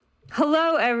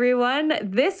Hello, everyone.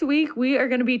 This week, we are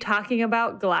going to be talking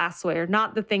about glassware,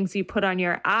 not the things you put on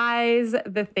your eyes,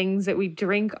 the things that we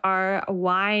drink our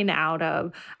wine out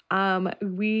of.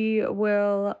 We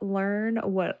will learn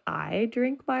what I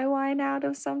drink my wine out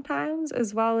of sometimes,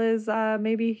 as well as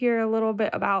maybe hear a little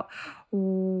bit about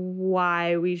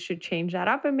why we should change that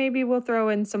up. And maybe we'll throw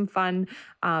in some fun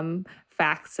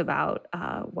facts about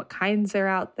what kinds are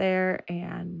out there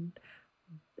and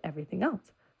everything else.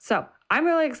 So I'm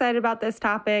really excited about this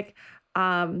topic.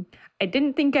 I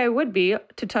didn't think I would be,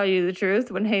 to tell you the truth,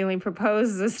 when Haley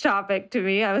proposed this topic to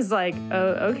me. I was like,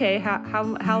 oh, okay,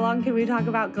 how long can we talk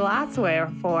about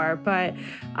glassware for? But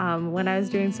when I was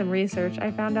doing some research,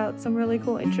 I found out some really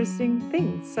cool, interesting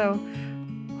things. So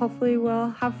hopefully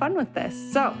we'll have fun with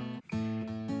this. So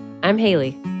I'm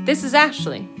Haley. This is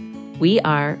Ashley. We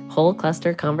are Whole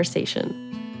Cluster Conversation.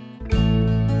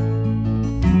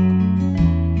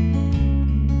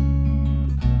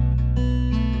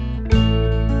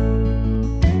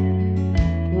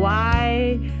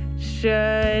 Why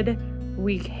should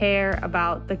we care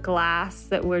about the glass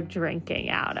that we're drinking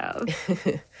out of?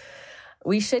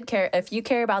 We should care. If you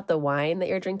care about the wine that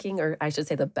you're drinking, or I should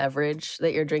say the beverage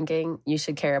that you're drinking, you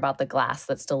should care about the glass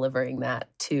that's delivering that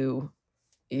to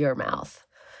your mouth.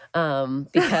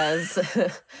 Because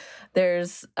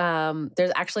there's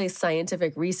actually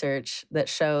scientific research that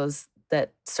shows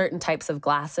that certain types of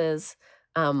glasses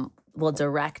will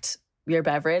direct your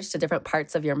beverage to different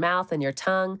parts of your mouth and your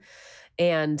tongue.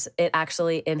 And it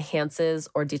actually enhances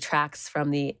or detracts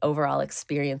from the overall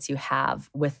experience you have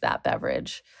with that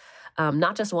beverage.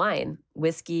 Not just wine,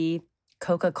 whiskey,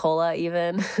 Coca-Cola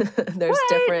even. There's what?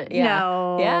 different, yeah.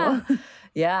 No.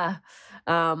 Yeah.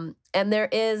 And there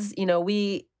is,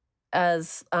 we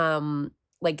as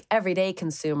like everyday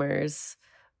consumers,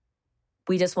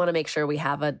 we just want to make sure we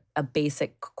have a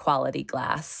basic quality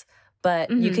glass.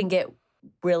 But you can get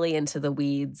really into the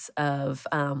weeds of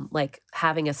like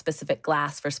having a specific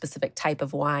glass for a specific type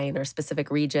of wine or specific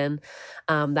region.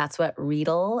 That's what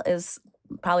Riedel is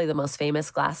probably the most famous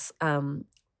glass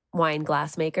wine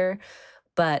glass maker,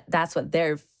 but that's what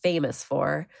they're famous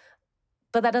for.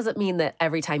 But that doesn't mean that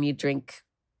every time you drink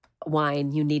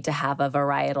wine, you need to have a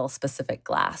varietal specific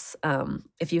glass.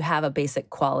 If you have a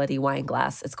basic quality wine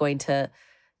glass, it's going to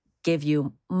give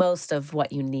you most of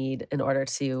what you need in order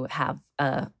to have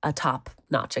a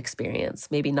top-notch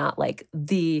experience. Maybe not like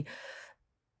the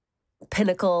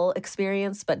pinnacle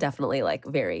experience, but definitely like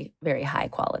very, very high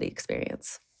quality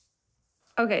experience.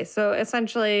 Okay, so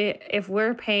essentially, if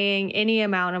we're paying any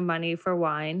amount of money for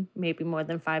wine, maybe more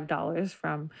than $5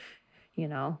 from,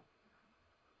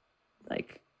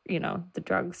 the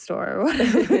drugstore or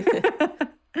whatever.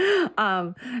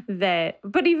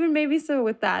 But even maybe so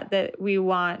with that we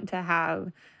want to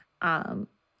have a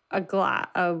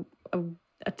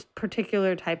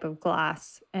particular type of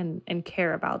glass and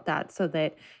care about that so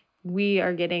that we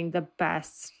are getting the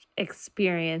best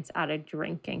experience out of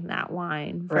drinking that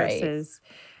wine versus,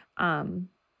 like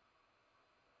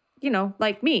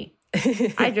me.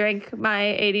 I drink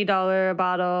my $80 a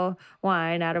bottle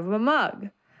wine out of a mug.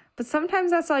 But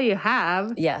sometimes that's all you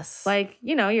have. Yes. Like,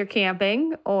 you're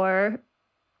camping or,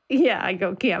 I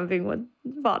go camping with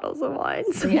bottles of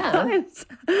wine sometimes.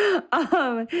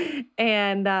 Yeah.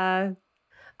 And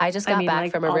I just got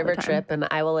back from a river trip, and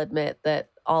I will admit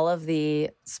that all of the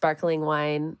sparkling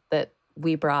wine that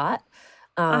we brought,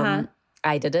 I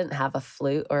didn't have a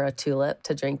flute or a tulip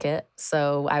to drink it.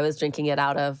 So I was drinking it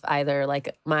out of either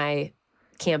like my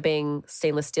camping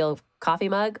stainless steel coffee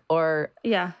mug or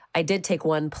I did take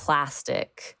one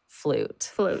plastic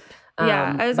flute.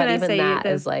 Yeah, I was going to say that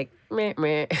is like meh,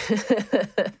 meh.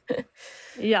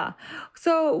 Yeah.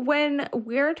 So when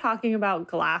we're talking about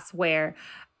glassware,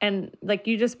 and like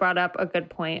you just brought up a good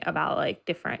point about like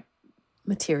different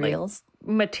materials,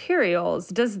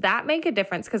 does that make a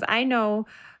difference? Because I know,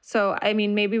 so I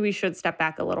mean, maybe we should step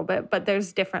back a little bit, but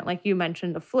there's different, like you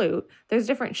mentioned the flute, there's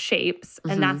different shapes,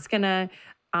 and that's going to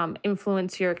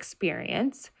influence your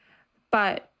experience.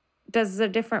 But does the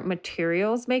different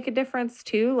materials make a difference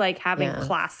too? Like having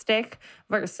plastic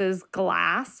versus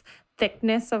glass,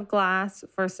 thickness of glass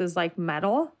versus like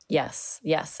metal? Yes,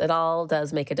 it all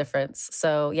does make a difference.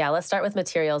 So let's start with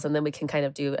materials, and then we can kind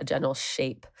of do a general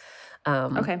shape.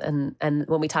 Okay. And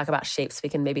when we talk about shapes, we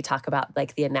can maybe talk about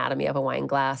like the anatomy of a wine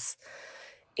glass.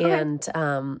 And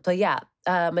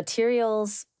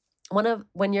materials,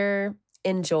 when you're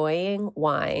enjoying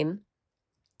wine,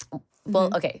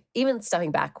 well, okay, even stepping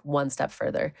back one step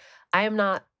further, I am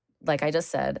not, like I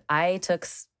just said, I took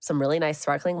some really nice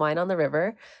sparkling wine on the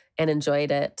river and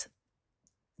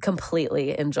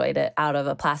completely enjoyed it out of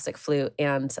a plastic flute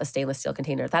and a stainless steel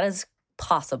container. That is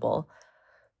possible.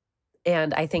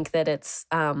 And I think that it's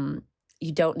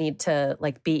you don't need to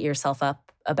like beat yourself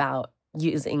up about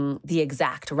using the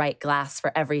exact right glass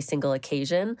for every single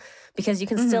occasion, because you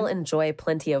can still enjoy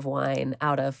plenty of wine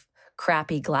out of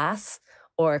crappy glass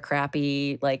or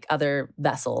crappy like other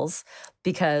vessels,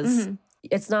 because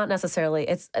it's not necessarily,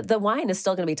 the wine is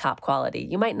still going to be top quality.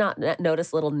 You might not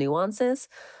notice little nuances,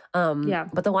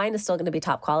 but the wine is still going to be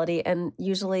top quality. And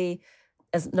usually,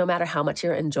 as no matter how much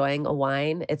you're enjoying a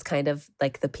wine, it's kind of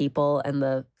like the people and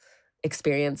the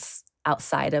experience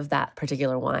outside of that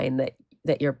particular wine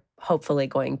that you're hopefully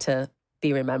going to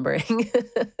be remembering.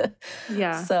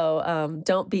 Yeah. So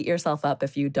don't beat yourself up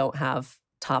if you don't have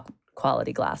top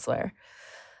quality glassware.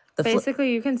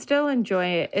 Basically, you can still enjoy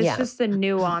it. It's just the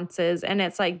nuances, and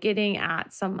it's like getting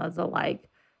at some of the like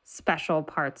special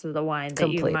parts of the wine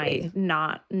that you might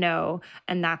not know.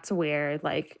 And that's where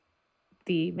like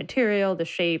the material, the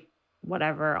shape,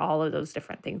 whatever, all of those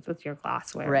different things with your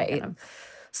glassware. Right.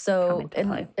 So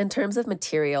in terms of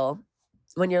material,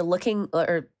 when you're looking,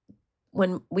 or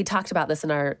when we talked about this in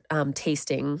our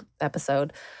tasting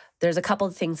episode, there's a couple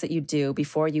of things that you do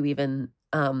before you even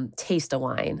taste a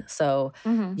wine. So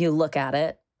you look at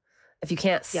it. If you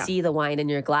can't see the wine in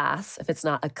your glass, if it's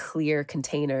not a clear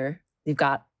container, you've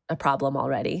got a problem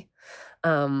already.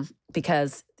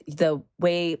 Because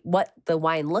what the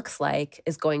wine looks like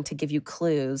is going to give you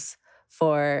clues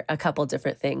for a couple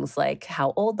different things, like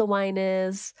how old the wine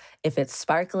is, if it's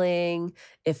sparkling,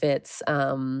 if it's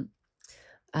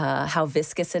how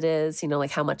viscous it is,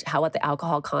 like what the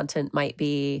alcohol content might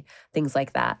be, things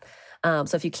like that.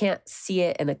 So if you can't see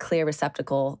it in a clear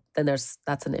receptacle, then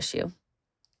that's an issue.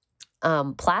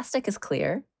 Plastic is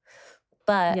clear,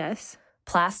 but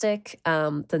plastic,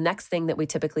 the next thing that we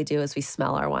typically do is we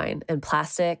smell our wine, and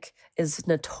plastic is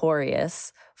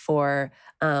notorious for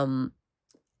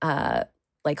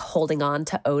like holding on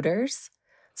to odors.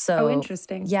 So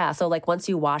interesting. Yeah. So like once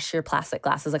you wash your plastic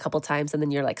glasses a couple times and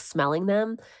then you're like smelling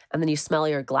them, and then you smell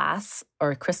your glass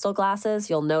or crystal glasses,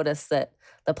 you'll notice that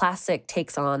the plastic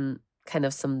takes on kind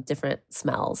of some different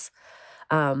smells.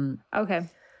 Okay.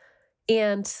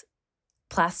 And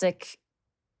plastic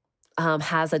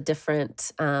has a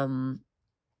different, I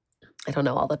don't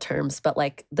know all the terms, but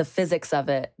like the physics of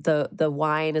it, the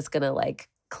wine is going to like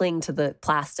cling to the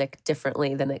plastic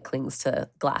differently than it clings to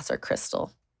glass or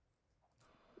crystal.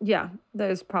 Yeah,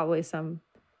 there's probably some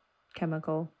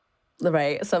chemical.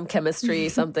 Right, some chemistry,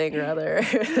 something or other.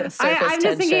 I'm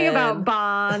just thinking about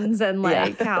bonds and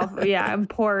like and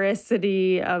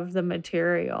porosity of the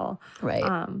material.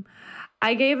 Right.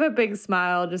 I gave a big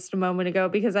smile just a moment ago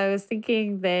because I was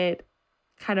thinking that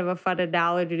kind of a fun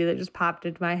analogy that just popped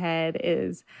into my head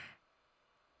is,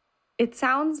 it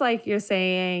sounds like you're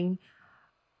saying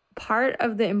part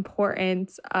of the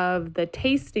importance of the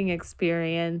tasting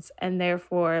experience, and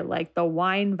therefore like the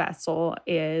wine vessel,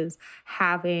 is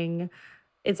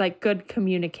it's like good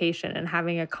communication and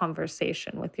having a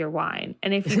conversation with your wine.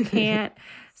 And if you can't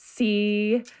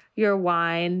see your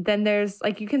wine, then there's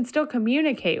like, you can still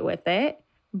communicate with it,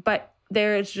 but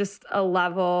there is just a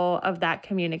level of that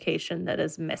communication that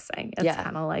is missing. It's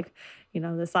kind of like,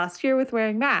 this last year with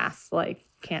wearing masks, like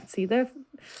can't see their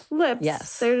lips.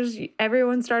 Yes.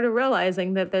 Everyone started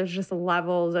realizing that there's just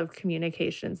levels of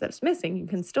communications that's missing. You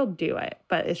can still do it,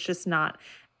 but it's just not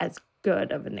as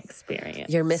good of an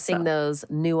experience. You're missing those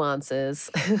nuances.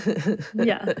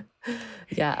 Yeah.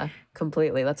 Yeah,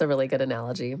 completely. That's a really good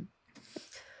analogy.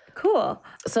 Cool.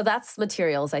 So that's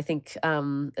materials, I think,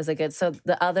 is a good. So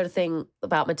the other thing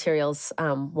about materials,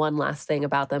 one last thing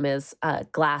about them is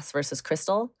glass versus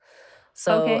crystal.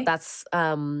 So that's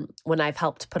when I've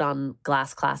helped put on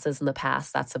glass classes in the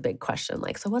past, that's a big question.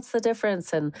 Like, so what's the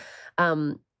difference? And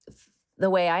the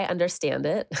way I understand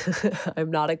it, I'm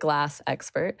not a glass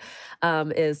expert,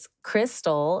 is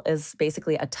crystal is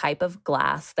basically a type of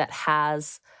glass that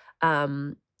has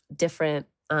different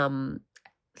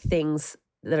things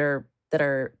that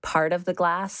are part of the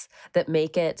glass that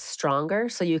make it stronger.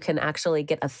 So you can actually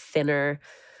get a thinner,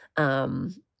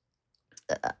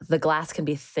 the glass can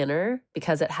be thinner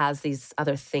because it has these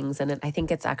other things in it. I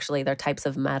think it's actually, they're types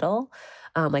of metal,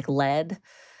 like lead.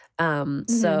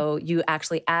 So you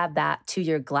actually add that to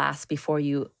your glass before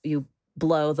you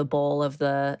blow the bowl of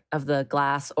the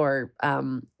glass, or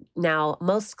now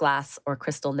most glass or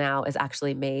crystal now is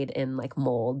actually made in like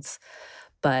molds,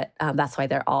 but that's why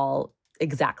they're all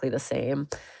exactly the same.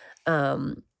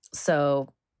 So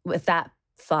with that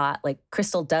thought, like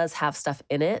crystal does have stuff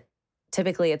in it.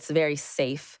 Typically it's very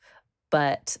safe,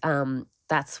 but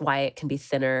that's why it can be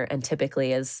thinner and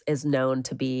typically is known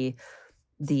to be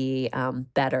the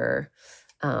better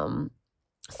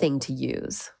thing to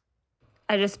use.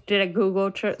 I just did a Google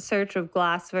search of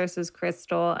glass versus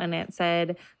crystal, and it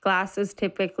said glass is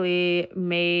typically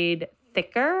made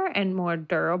thicker and more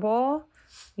durable.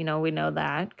 We know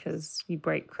that because you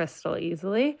break crystal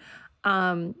easily.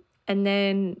 And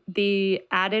then the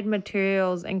added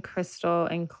materials in crystal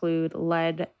include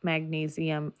lead,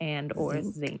 magnesium, and or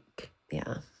zinc.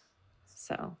 Yeah.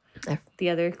 So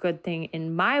the other good thing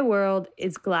in my world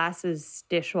is glass is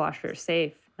dishwasher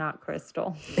safe, not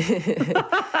crystal.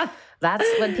 That's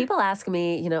when people ask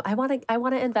me, I want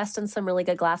to invest in some really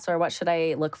good glassware. What should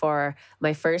I look for?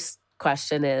 My first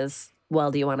question is, well,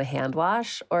 do you want a hand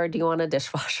wash or do you want a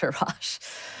dishwasher wash?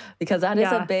 Because that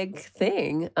is a big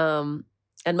thing.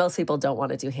 And most people don't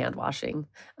want to do hand washing.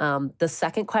 The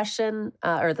second question,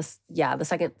 the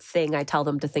second thing I tell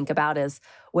them to think about is,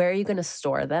 where are you going to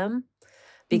store them?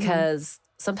 Because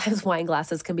sometimes wine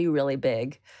glasses can be really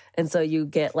big. And so you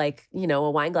get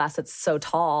a wine glass that's so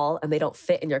tall and they don't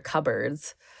fit in your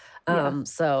cupboards.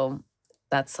 So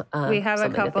that's we have a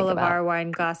couple of our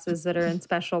wine glasses that are in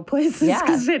special places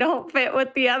because they don't fit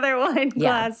with the other wine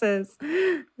glasses.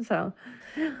 So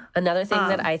another thing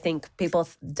that I think people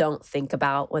don't think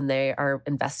about when they are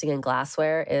investing in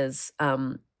glassware is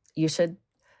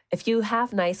if you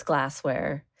have nice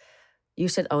glassware, you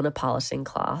should own a polishing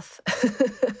cloth.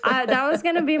 That was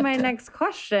going to be my next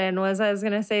question. I was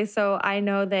going to say, so I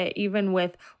know that even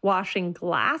with washing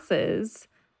glasses,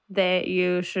 that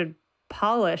you should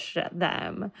polish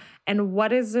them. And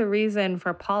what is the reason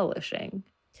for polishing?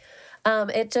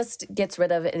 It just gets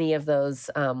rid of any of those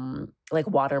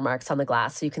watermarks on the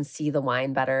glass, so you can see the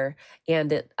wine better.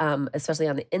 And it, especially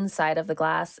on the inside of the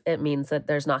glass, it means that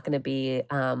there's not going to be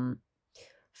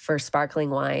for sparkling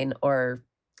wine or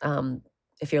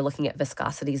if you're looking at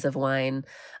viscosities of wine,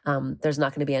 there's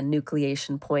not going to be a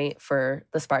nucleation point for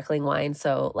the sparkling wine.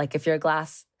 So if your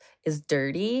glass is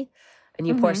dirty and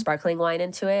you pour sparkling wine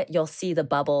into it, you'll see the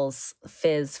bubbles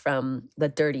fizz from the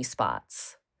dirty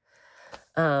spots.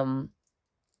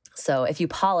 So if you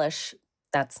polish,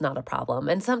 that's not a problem.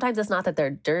 And sometimes it's not that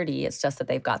they're dirty. It's just that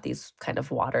they've got these kind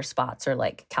of water spots or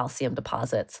calcium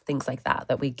deposits, things like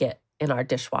that we get in our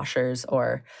dishwashers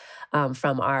or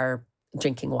from our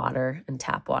drinking water and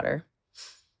tap water.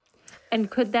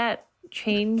 And could that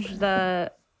change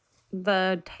the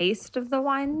taste of the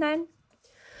wine then?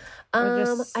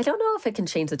 I don't know if it can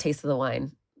change the taste of the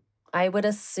wine. I would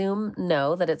assume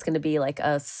no, that it's going to be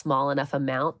a small enough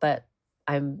amount, but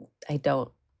I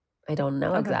don't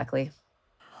know exactly.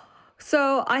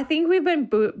 So I think we've been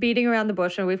beating around the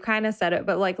bush and we've kind of said it,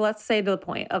 but let's say to the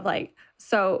point of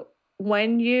so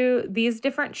when these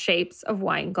different shapes of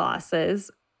wine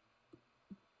glasses,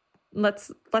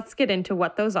 let's get into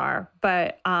what those are,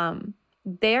 but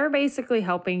they're basically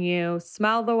helping you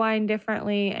smell the wine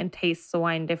differently and taste the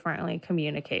wine differently,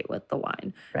 communicate with the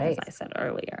wine, right, as I said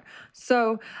earlier.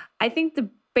 So I think the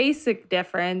basic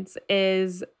difference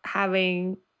is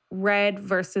having red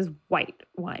versus white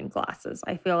wine glasses.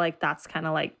 I feel like that's kind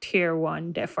of tier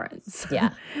one difference.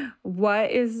 Yeah.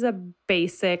 What is the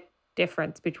basic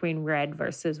difference between red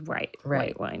versus white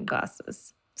wine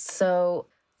glasses? So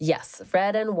yes,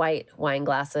 red and white wine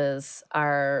glasses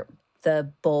are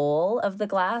the bowl of the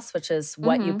glass, which is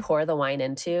what you pour the wine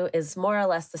into, is more or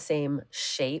less the same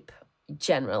shape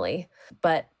generally.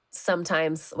 But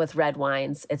sometimes with red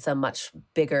wines, it's a much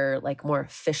bigger, more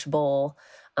fish bowl.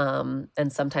 And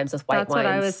sometimes with white wines, that's what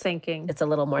I was thinking. It's a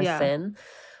little more thin.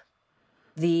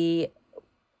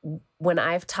 When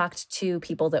I've talked to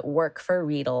people that work for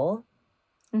Riedel,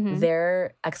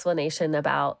 their explanation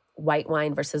about white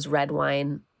wine versus red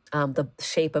wine, the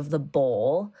shape of the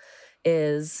bowl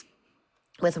is,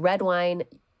 with red wine,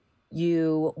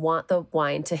 you want the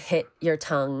wine to hit your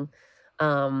tongue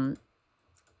and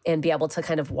be able to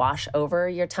kind of wash over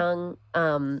your tongue.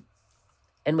 And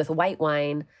with white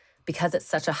wine, because it's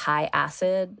such a high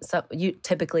acid, so you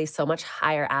typically so much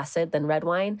higher acid than red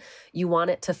wine, you want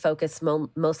it to focus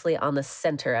mostly on the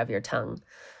center of your tongue.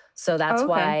 So that's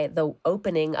why the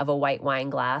opening of a white wine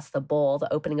glass, the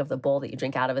opening of the bowl that you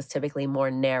drink out of, is typically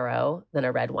more narrow than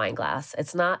a red wine glass.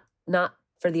 It's not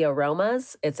for the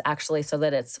aromas. It's actually so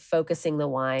that it's focusing the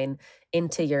wine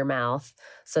into your mouth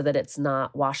so that it's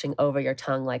not washing over your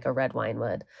tongue like a red wine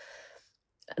would.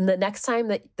 And the next time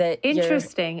that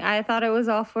interesting. I thought it was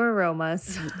all for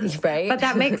aromas. Right? But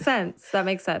that makes sense. That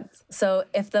makes sense. So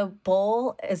if the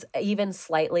bowl is even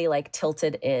slightly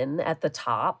tilted in at the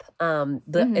top,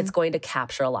 it's going to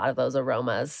capture a lot of those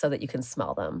aromas so that you can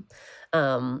smell them.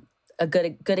 A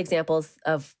good examples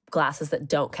of glasses that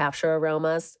don't capture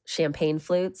aromas: champagne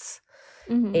flutes,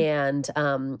 and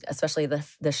especially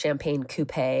the champagne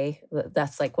coupe.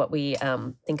 That's what we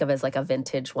think of as a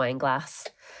vintage wine glass.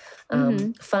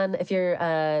 Fun if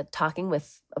you're talking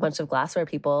with a bunch of glassware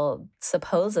people.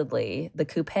 Supposedly, the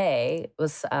coupe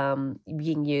was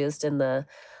being used in the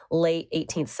late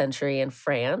 18th century in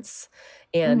France,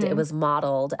 and it was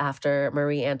modeled after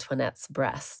Marie Antoinette's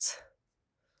breast.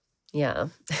 Yeah.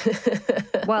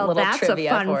 Well, Little that's a trivia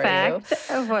fun for fact you.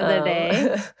 for the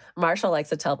day. Marshall likes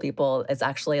to tell people it's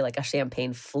actually like a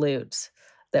champagne flute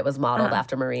that was modeled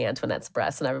after Marie Antoinette's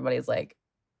breast, and everybody's like,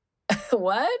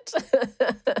 what?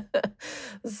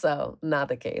 So not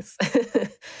the case.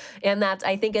 And that,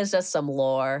 I think, is just some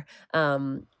lore.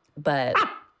 But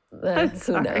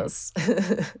who knows?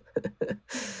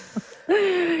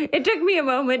 It took me a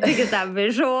moment to get that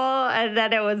visual, and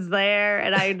then it was there,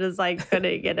 and I just like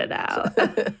couldn't get it out.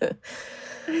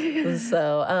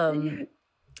 So,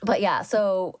 but yeah,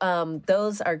 so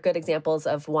those are good examples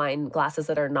of wine glasses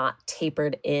that are not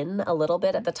tapered in a little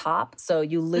bit at the top. So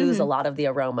you lose a lot of the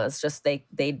aromas. Just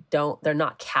they're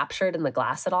not captured in the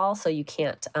glass at all. So you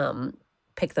can't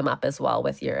pick them up as well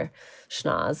with your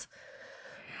schnoz.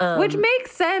 Which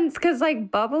makes sense because, like,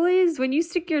 bubblies, when you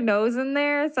stick your nose in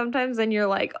there, sometimes then you're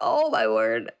like, oh, my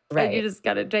word. Right. And you just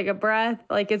got to take a breath.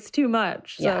 Like, it's too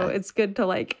much. So it's good to,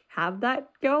 like, have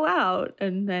that go out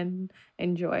and then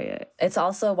enjoy it. It's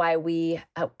also why we,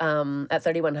 at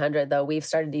 3100, though, we've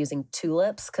started using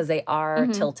tulips because they are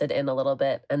tilted in a little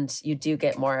bit, and you do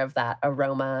get more of that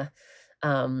aroma.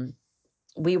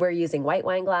 We were using white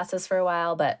wine glasses for a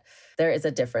while, but there is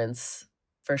a difference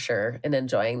for sure in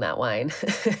enjoying that wine.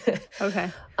 Okay.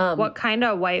 What kind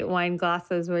of white wine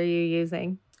glasses were you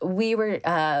using? We were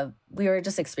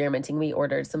just experimenting. We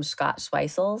ordered some Scotch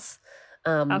Zweissels.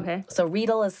 Okay. So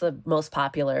Riedel is the most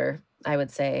popular, I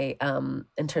would say,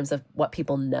 in terms of what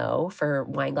people know for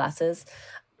wine glasses.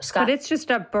 But it's just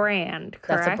a brand,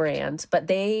 correct? That's a brand. But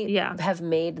they have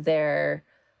made their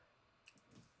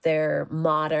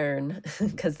modern,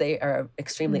 because they are an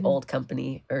extremely old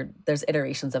company, or there's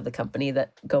iterations of the company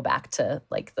that go back to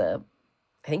like the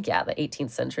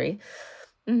 18th century.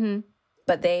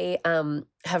 But they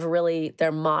have really,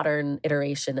 their modern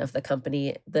iteration of the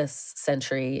company this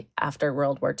century after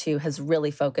World War II has really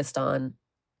focused on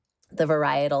the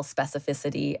varietal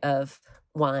specificity of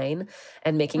wine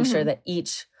and making sure that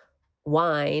each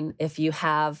wine, if you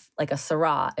have like a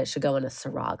Syrah, it should go in a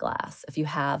Syrah glass. If you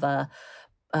have a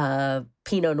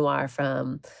Pinot Noir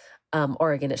from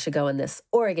Oregon, it should go in this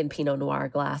Oregon Pinot Noir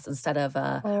glass instead of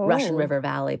a Russian River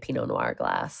Valley Pinot Noir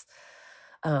glass.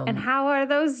 And how are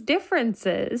those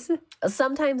differences?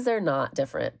 Sometimes they're not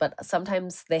different, but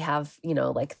sometimes they have,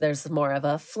 like there's more of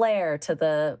a flare to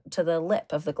the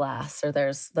lip of the glass, or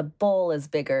the bowl is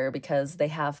bigger because they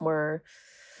have more.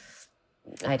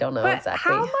 I don't know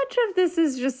exactly. How much of this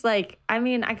is just like, I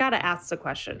got to ask the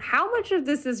question. How much of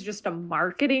this is just a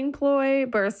marketing ploy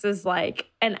versus like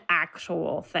an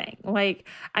actual thing? Like,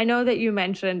 I know that you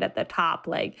mentioned at the top,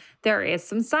 like there is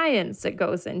some science that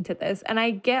goes into this. And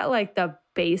I get like the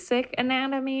basic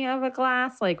anatomy of a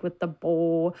glass, like with the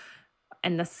bowl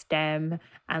and the stem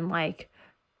and like,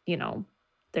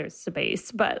 there's the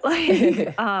base, but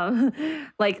like,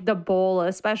 like the bowl,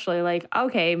 especially like,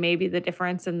 okay, maybe the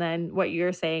difference. And then what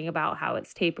you're saying about how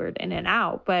it's tapered in and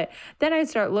out. But then I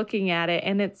start looking at it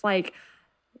and it's like,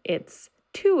 it's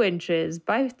 2 inches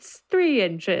by 3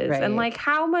 inches. Right. And like,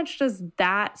 how much does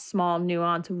that small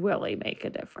nuance really make a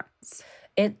difference?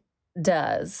 It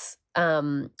does.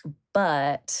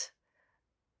 But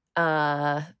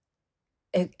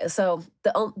so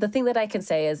the thing that I can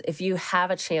say is if you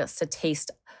have a chance to taste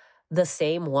the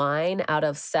same wine out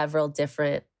of several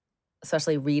different,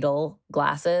 especially Riedel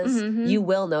glasses, you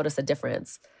will notice a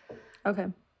difference. Okay.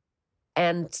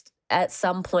 And at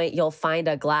some point you'll find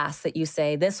a glass that you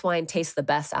say, this wine tastes the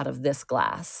best out of this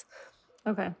glass.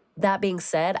 Okay. That being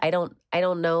said, I don't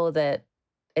know that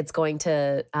it's going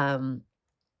to, I'm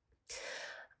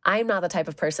not the type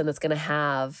of person that's going to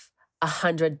have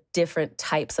 100 different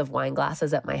types of wine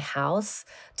glasses at my house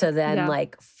to then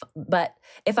but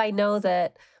if I know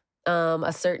that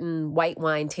a certain white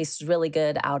wine tastes really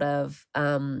good out of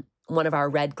one of our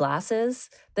red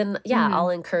glasses, then I'll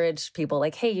encourage people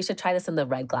like, hey, you should try this in the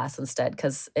red glass instead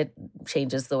because it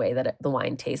changes the way that the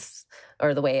wine tastes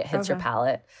or the way it hits your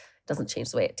palate. It doesn't change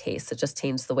the way it tastes. It just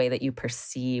changes the way that you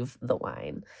perceive the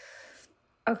wine.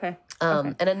 Okay.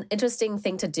 And an interesting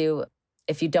thing to do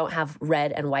if you don't have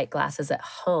red and white glasses at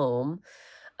home,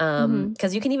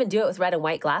 because you can even do it with red and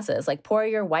white glasses. Like pour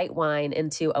your white wine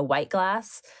into a white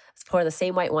glass, pour the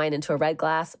same white wine into a red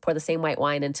glass, pour the same white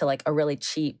wine into like a really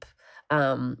cheap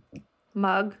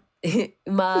mug,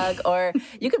 or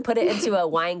you can put it into a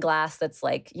wine glass that's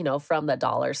like, from the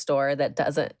dollar store that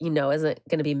doesn't, isn't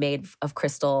going to be made of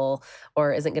crystal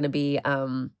or isn't going to be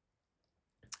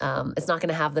It's not going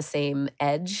to have the same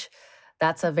edge.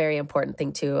 That's a very important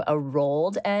thing too. A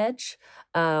rolled edge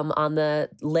on the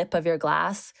lip of your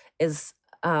glass is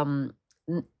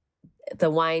the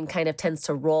wine kind of tends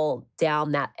to roll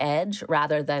down that edge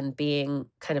rather than being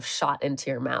kind of shot into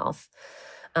your mouth.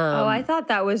 I thought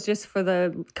that was just for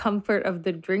the comfort of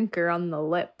the drinker on the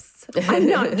lips. I'm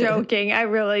not joking. I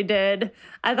really did.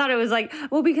 I thought it was like,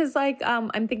 well, because like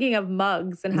I'm thinking of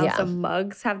mugs and how some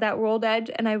mugs have that rolled edge.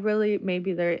 And I really,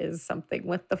 maybe there is something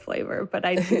with the flavor, but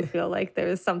I do feel like there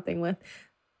is something with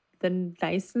the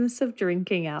niceness of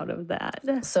drinking out of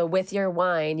that. So with your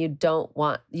wine, you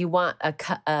want a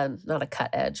cut, not a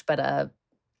cut edge, but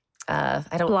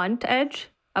blunt edge.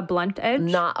 A blunt edge?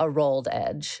 Not a rolled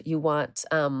edge. You want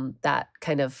that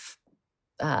kind of,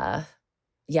 I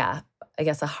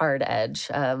guess a hard edge.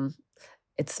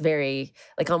 It's very,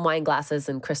 like on wine glasses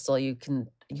and crystal, you can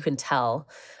tell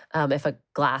if a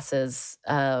glass is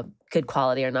good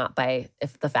quality or not by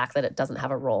the fact that it doesn't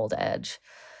have a rolled edge.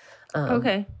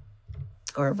 Okay.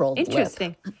 Or a rolled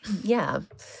Interesting. lip.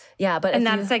 Yeah, but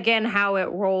that's again how it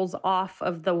rolls off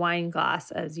of the wine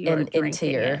glass as you're drinking into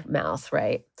your mouth,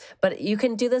 right? But you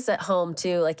can do this at home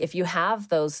too. Like if you have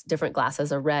those different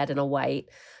glasses, a red and a white,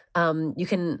 you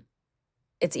can.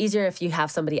 It's easier if you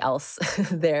have somebody else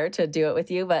there to do it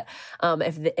with you. But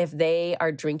if they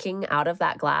are drinking out of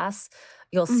that glass,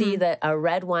 you'll see that a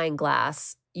red wine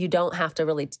glass, you don't have to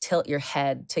really tilt your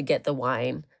head to get the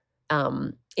wine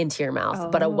into your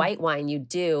mouth. But a white wine you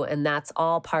do, and that's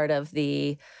all part of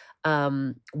the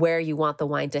where you want the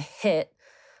wine to hit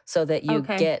so that you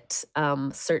get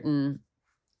a certain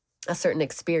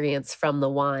experience from the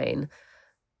wine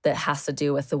that has to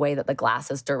do with the way that the glass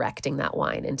is directing that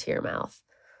wine into your mouth.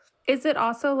 Is it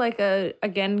also like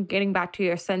again, getting back to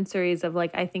your sensories of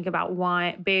like, I think about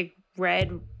wine, big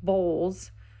red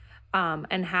bowls,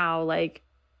 and how like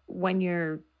when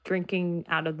you're drinking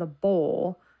out of the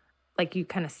bowl, like you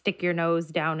kind of stick your nose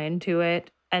down into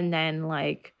it, and then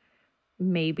like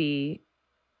maybe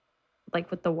like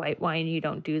with the white wine, you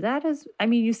don't do that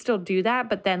you still do that,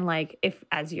 but then like if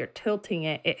as you're tilting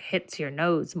it, it hits your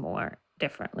nose more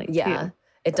differently too. Yeah,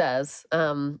 it does.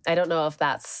 I don't know if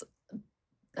that's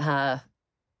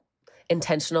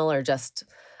intentional or just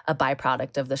a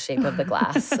byproduct of the shape of the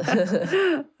glass.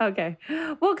 Okay.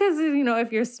 Well, because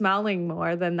if you're smelling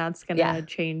more, then that's gonna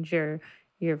change your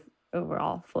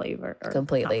overall flavor or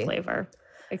completely flavor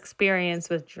experience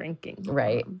with drinking.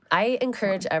 Right. I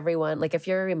encourage everyone, like if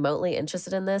you're remotely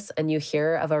interested in this and you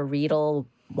hear of a Riedel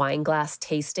wine glass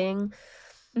tasting,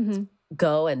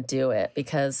 go and do it,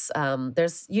 because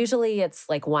there's usually it's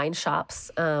like wine shops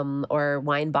or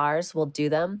wine bars will do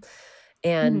them.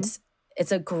 And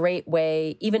it's a great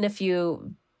way, even if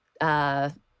you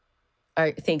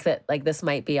think that like this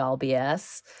might be all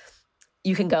BS,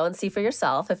 you can go and see for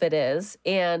yourself if it is.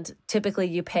 And typically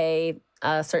you pay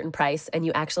a certain price and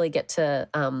you actually get to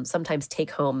sometimes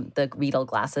take home the Riedel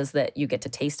glasses that you get to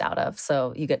taste out of.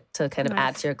 So you get to kind of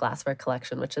add to your glassware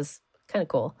collection, which is kind of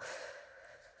cool.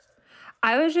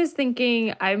 I was just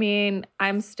thinking,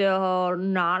 I'm still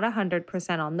not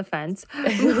 100% on the fence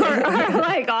or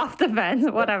like off the fence,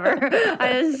 whatever.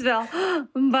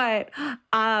 But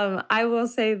I will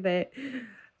say that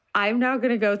I'm now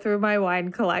going to go through my wine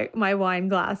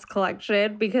glass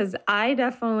collection, because I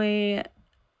definitely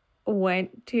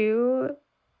went to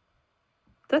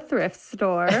the thrift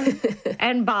store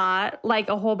and bought like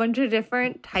a whole bunch of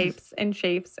different types and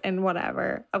shapes and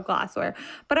whatever of glassware.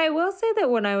 But I will say that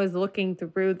when I was looking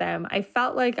through them, I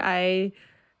felt like I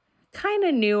kind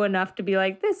of knew enough to be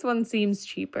like, this one seems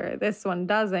cheaper, this one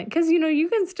doesn't. Because, you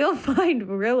can still find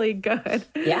really good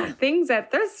things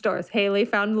at thrift stores. Haley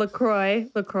found Le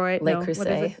Creuset.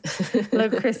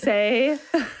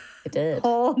 I did.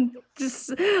 Whole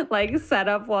just like set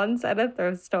up ones at a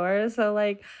thrift store. So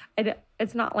like,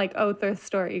 it's not like, thrift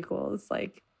store equals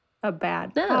like a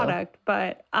bad product,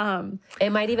 but it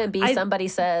might even be somebody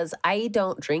says, I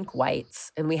don't drink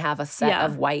whites, and we have a set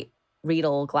of white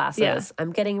Riedel glasses.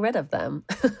 I'm getting rid of them.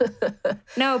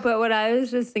 No, but what I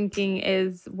was just thinking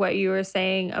is what you were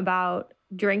saying about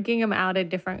drinking them out of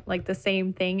different, like the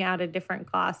same thing out of different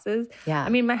glasses. Yeah.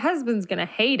 My husband's going to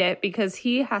hate it because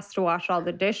he has to wash all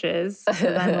the dishes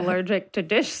because I'm allergic to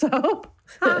dish soap.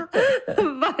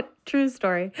 But true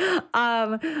story.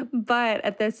 But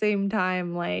at the same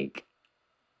time, like,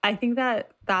 I think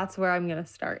that's where I'm going to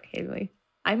start, Haley.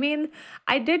 I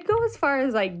did go as far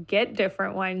as like get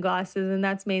different wine glasses, and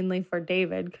that's mainly for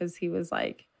David because he was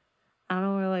like, I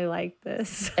don't really like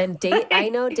this. And I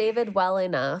know David well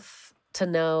enough to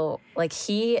know, like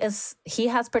he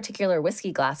has particular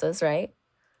whiskey glasses, right?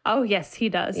 Oh, yes, he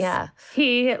does. Yeah.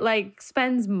 He like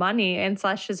spends money and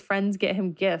slash his friends get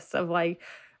him gifts of like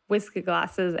whiskey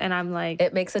glasses. And I'm like,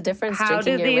 It makes a difference how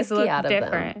drinking do your these whiskey look out of them.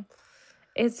 different?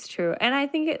 It's true. And I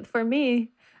think for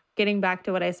me, getting back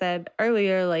to what I said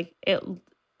earlier, like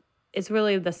it's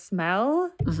really the smell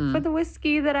for the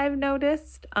whiskey that I've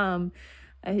noticed.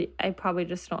 I probably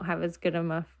just don't have as good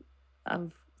enough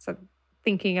of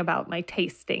thinking about my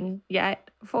tasting yet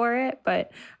for it.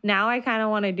 But now I kind of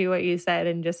want to do what you said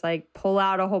and just like pull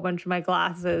out a whole bunch of my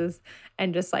glasses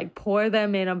and just like pour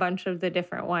them in a bunch of the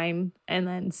different wine and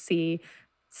then see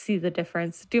the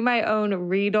difference. Do my own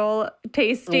Riedel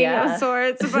tasting of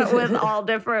sorts, but with all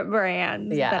different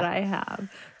brands that I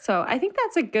have. So I think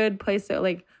that's a good place that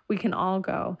like we can all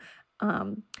go.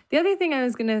 The other thing I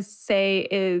was going to say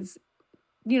is,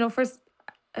 first,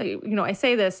 I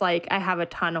say this like I have a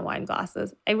ton of wine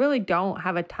glasses. I really don't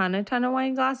have a ton of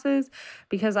wine glasses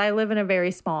because I live in a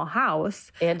very small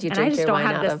house. And you drink your wine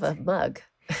out of a mug.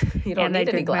 You don't need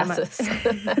any glasses.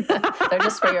 They're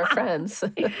just for your friends.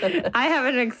 I have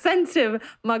an extensive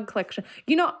mug collection.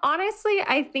 Honestly,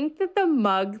 I think that the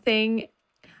mug thing,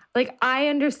 like I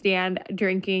understand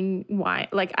drinking wine.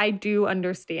 Like I do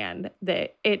understand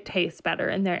that it tastes better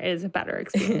and there is a better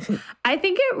experience. I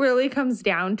think it really comes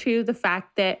down to the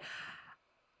fact that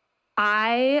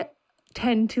I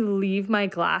tend to leave my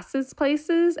glasses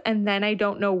places and then I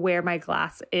don't know where my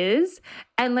glass is.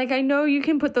 And like, I know you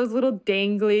can put those little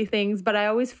dangly things, but I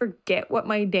always forget what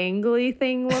my dangly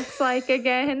thing looks like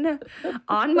again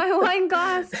on my wine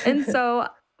glass. And so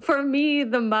for me,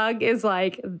 the mug is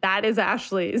like, that is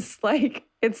Ashley's. Like,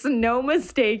 it's no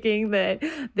mistaking that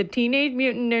the Teenage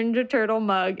Mutant Ninja Turtle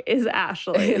mug is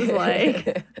Ashley's.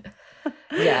 Like,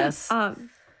 yes.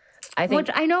 I think, which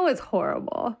I know is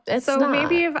horrible. So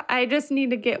maybe if I just need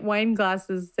to get wine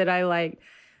glasses that I like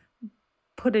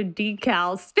put a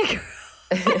decal sticker.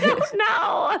 I don't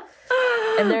know.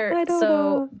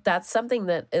 And that's something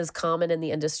that is common in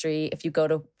the industry. If you go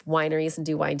to wineries and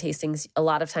do wine tastings, a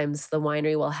lot of times the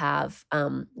winery will have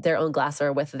their own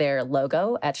glassware with their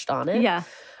logo etched on it. Yeah.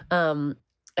 And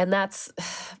that's,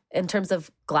 in terms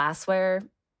of glassware,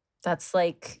 that's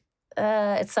like,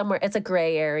 it's a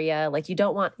gray area. Like you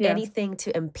don't want anything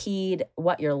to impede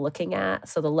what you're looking at.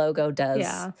 So the logo does,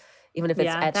 even if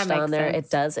it's etched on there, it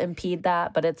does impede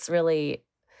that, but it's really,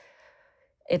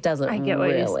 it doesn't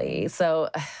really. So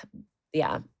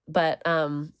yeah, but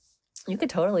you could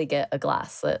totally get a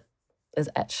glass that is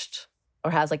etched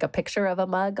or has like a picture of a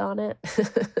mug on it.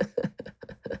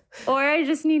 Or I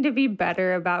just need to be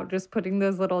better about just putting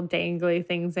those little dangly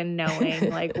things and knowing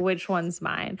like which one's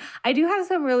mine. I do have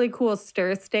some really cool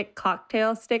stir stick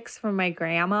cocktail sticks from my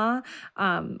grandma.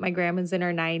 My grandma's in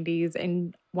her 90s,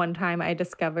 and one time I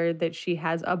discovered that she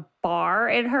has a bar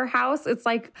in her house. It's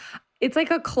like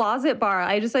a closet bar.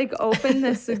 I just like opened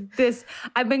this,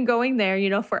 I've been going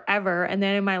there, forever. And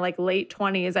then in my like late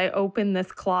 20s, I opened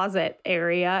this closet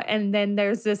area and then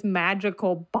there's this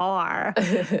magical bar.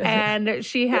 And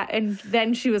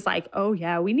then she was like, oh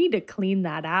yeah, we need to clean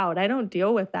that out. I don't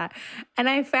deal with that. And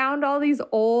I found all these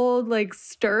old like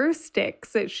stir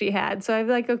sticks that she had. So I have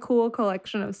like a cool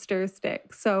collection of stir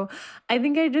sticks. So I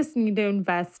think I just need to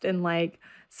invest in like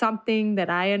something that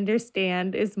I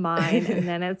understand is mine. And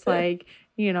then it's like,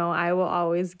 I will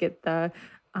always get the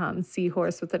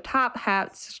seahorse with the top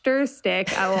hat stir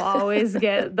stick. I will always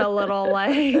get the little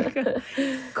like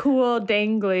cool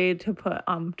dangly to put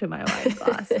to my wine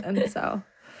glass. And so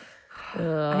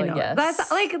I know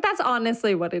that's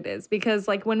honestly what it is, because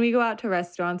like when we go out to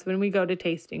restaurants, when we go to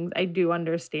tastings, I do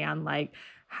understand like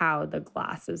how the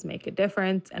glasses make a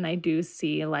difference. And I do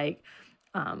see like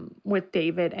with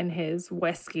David and his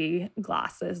whiskey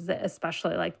glasses, that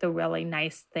especially like the really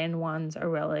nice thin ones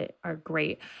are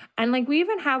great. And like we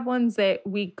even have ones that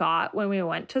we got when we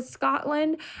went to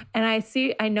Scotland, and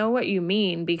I know what you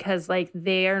mean, because like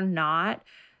they're not,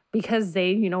 because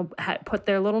they, had put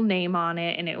their little name on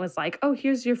it and it was like, oh,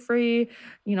 here's your free,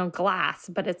 glass.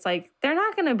 But it's like, they're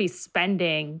not going to be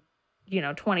spending,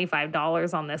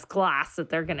 $25 on this glass that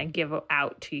they're going to give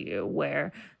out to you,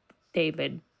 where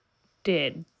David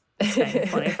did spend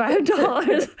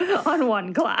 $25 on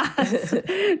one glass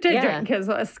to drink his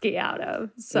whiskey out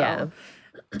of. So,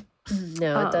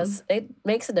 no, it does. It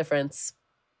makes a difference.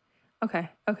 Okay.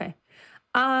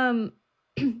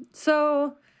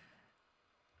 So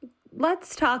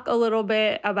let's talk a little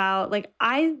bit about like,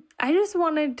 I just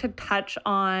wanted to touch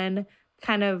on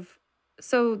kind of,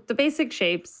 so the basic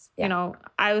shapes,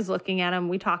 I was looking at them,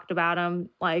 we talked about them,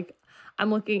 like, I'm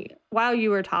looking, while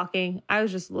you were talking, I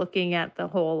was just looking at the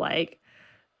whole like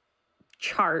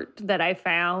chart that I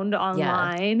found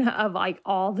online of like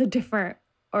all the different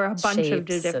or a bunch of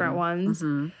shapes different and ones.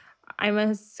 I'm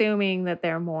assuming that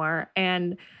there are more.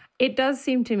 And it does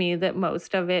seem to me that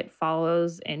most of it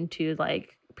follows into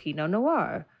like Pinot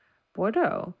Noir,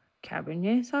 Bordeaux,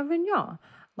 Cabernet Sauvignon,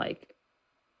 like,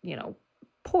 you know,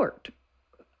 port.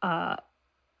 I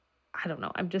don't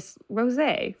know. I'm just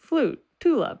rosé, flute,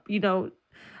 tulip,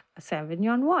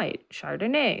 Sauvignon white,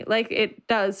 Chardonnay. Like it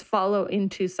does follow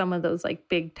into some of those like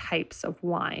big types of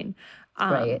wine.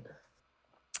 right.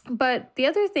 But the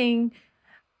other thing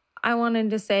I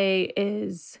wanted to say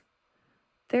is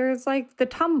there's like the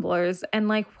tumblers and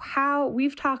like how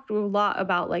we've talked a lot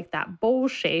about like that bowl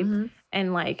shape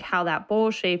and like how that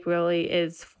bowl shape really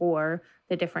is for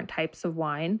the different types of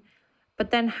wine.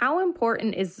 But then how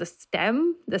important is the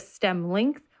stem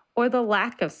length, or the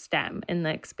lack of stem in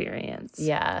the experience?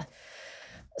 Yeah.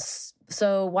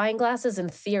 So wine glasses, in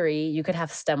theory, you could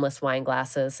have stemless wine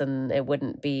glasses and it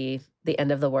wouldn't be the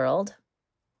end of the world.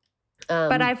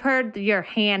 But I've heard your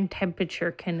hand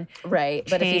temperature can right.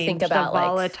 But if you think about the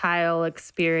volatile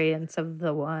experience of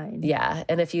the wine. Yeah.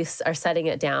 And if you are setting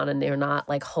it down and you're not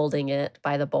like holding it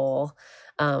by the bowl,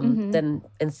 then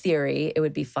in theory, it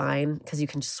would be fine because you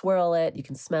can swirl it, you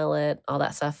can smell it, all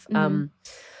that stuff.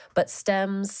 But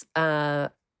stems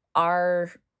are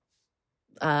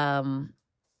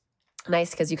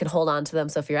nice because you can hold on to them.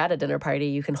 So if you're at a dinner party,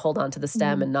 you can hold on to the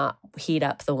stem and not heat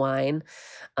up the wine.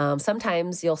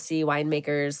 Sometimes you'll see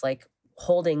winemakers like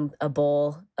holding a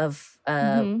bowl of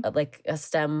like a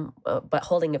stem, but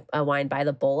holding a wine by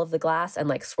the bowl of the glass and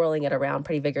like swirling it around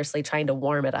pretty vigorously, trying to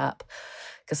warm it up.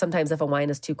 Because sometimes if a wine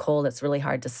is too cold, it's really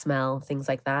hard to smell, things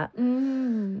like that.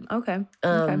 Okay.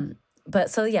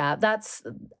 But so, yeah,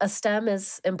 a stem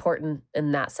is important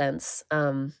in that sense.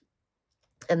 And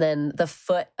then the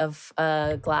foot of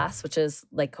a glass, which is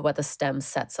like what the stem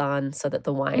sets on so that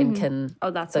the wine can... Oh,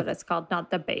 that's what it's called,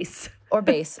 not the base. Or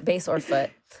base or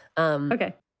foot.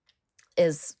 Okay.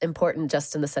 Is important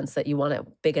just in the sense that you want it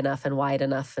big enough and wide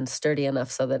enough and sturdy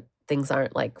enough so that things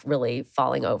aren't like really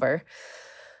falling over.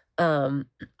 So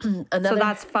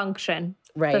that's function.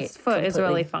 Right. The foot is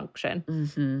really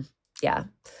function. Yeah.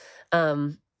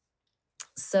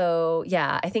 So,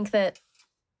 yeah, I think that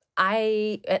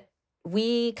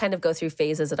we kind of go through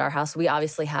phases at our house. We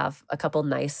obviously have a couple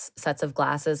nice sets of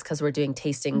glasses because we're doing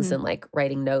tastings and like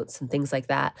writing notes and things like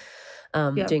that,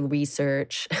 doing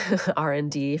research,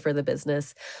 R&D for the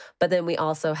business. But then we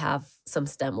also have some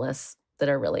stemless that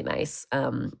are really nice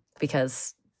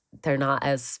because they're not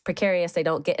as precarious. They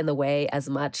don't get in the way as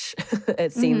much,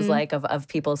 it seems like, of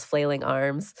people's flailing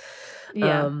arms.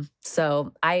 Yeah.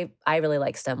 So I really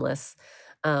like stemless.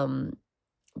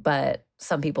 But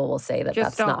some people will say that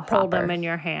just that's not proper. Just don't hold them in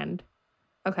your hand.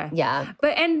 Okay. Yeah.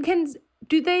 But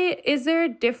is there a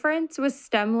difference with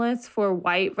stemless for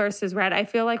white versus red? I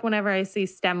feel like whenever I see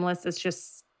stemless, it's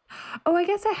just, I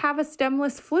guess I have a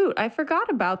stemless flute. I forgot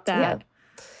about that. Yeah.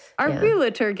 Our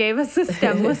realtor gave us a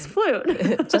stemless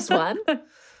flute. Just one?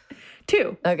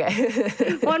 2.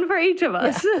 Okay. One for each of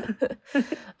us.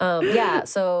 Yeah.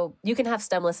 So you can have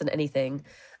stemless in anything.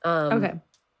 Okay.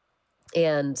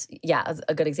 And yeah,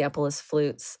 a good example is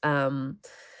flutes. And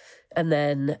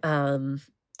then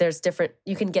there's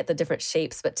you can get the different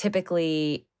shapes, but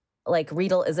typically like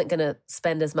Riedel isn't going to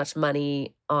spend as much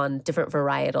money on different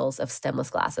varietals of stemless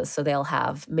glasses. So they'll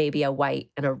have maybe a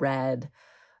white and a red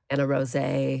and a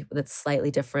rosé that's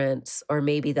slightly different. Or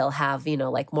maybe they'll have,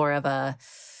 like more of a,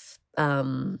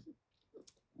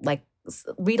 like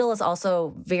Riedel is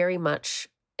also very much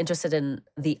interested in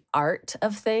the art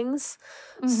of things.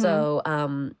 So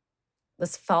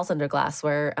this falls under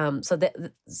glassware. So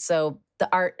the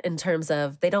art in terms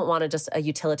of they don't want just a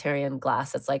utilitarian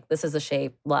glass. It's like, this is a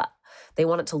shape, blah. They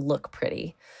want it to look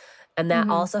pretty. And that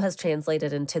also has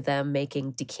translated into them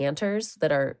making decanters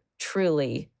that are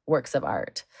truly works of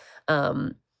art.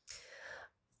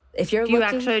 If you're Do you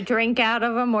actually drink out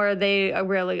of them, or are they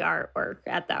really artwork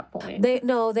at that point?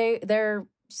 They're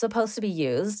supposed to be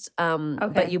used,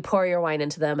 but you pour your wine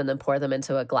into them and then pour them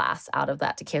into a glass out of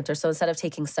that decanter. So instead of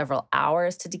taking several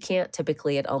hours to decant,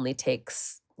 typically it only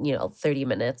takes 30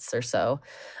 minutes or so.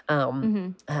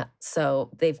 So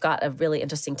they've got a really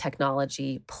interesting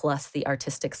technology plus the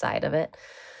artistic side of it.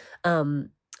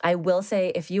 I will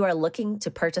say, if you are looking to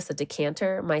purchase a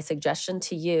decanter, my suggestion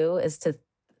to you is to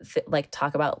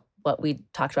talk about what we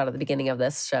talked about at the beginning of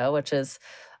this show, which is,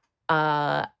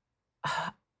 are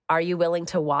you willing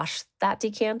to wash that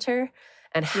decanter?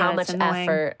 And how much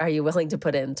effort are you willing to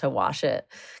put in to wash it?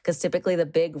 Because typically the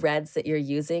big reds that you're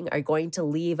using are going to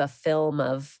leave a film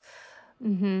of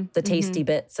the tasty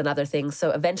bits and other things. So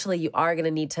eventually you are going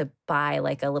to need to buy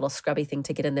like a little scrubby thing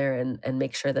to get in there and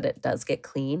make sure that it does get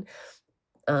clean.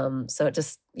 So it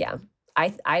just, yeah,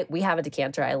 we have a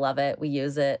decanter. I love it. We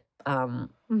use it. Mhm.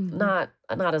 Not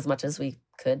as much as we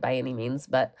could by any means,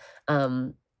 but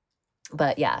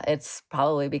yeah, it's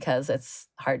probably because it's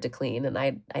hard to clean and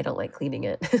I don't like cleaning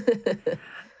it.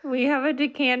 We have a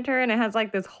decanter and it has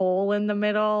like this hole in the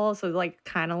middle, so it like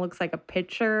kind of looks like a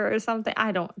pitcher or something.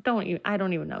 I don't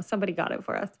even know. Somebody got it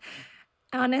for us.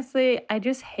 Honestly, I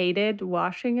just hated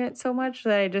washing it so much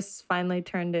that I just finally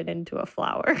turned it into a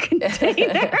flower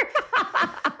container.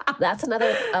 That's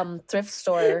another thrift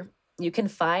store. You can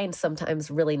find sometimes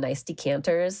really nice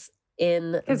decanters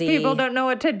in Because people the don't know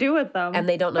what to do with and them.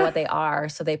 they don't know what they are,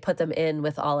 so they put them in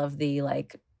with all of the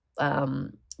like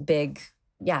big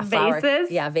flower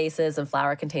Vases. vases and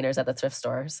flower containers at the thrift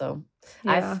store. So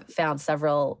Yeah. I've found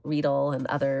several Riedel and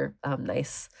other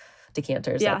nice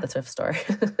decanters at Yeah. the thrift store.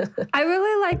 I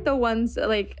really like the ones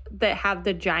like that have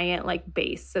the giant like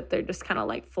base that they're just kind of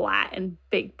like flat and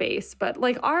big base. But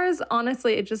like ours,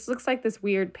 honestly, it just looks like this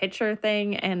weird pitcher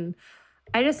thing. And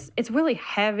it's really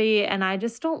heavy and I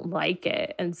just don't like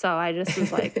it. And so I just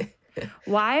was like,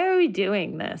 why are we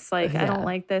doing this? Like, I don't Yeah.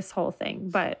 like this whole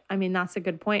thing. But I mean, that's a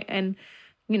good point. And,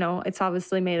 it's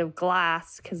obviously made of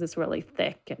glass because it's really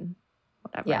thick and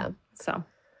whatever. Yeah. So.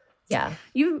 Yeah.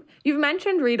 You've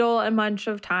mentioned Riedel a bunch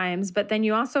of times, but then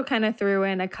you also kind of threw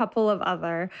in a couple of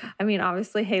other. I mean,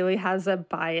 obviously Haley has a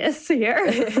bias here,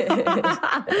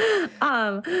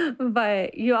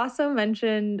 but you also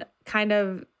mentioned kind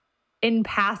of in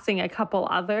passing a couple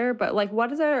other. But like,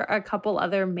 what are a couple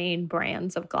other main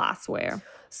brands of glassware?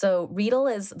 So Riedel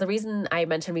is the reason I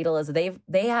mentioned Riedel is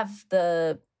they have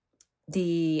the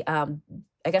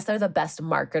I guess they're the best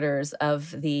marketers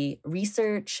of the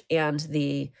research and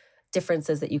the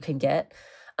differences that you can get.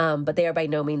 But they are by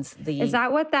no means Is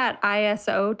that what that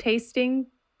ISO tasting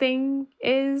thing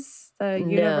is? The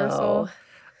universal?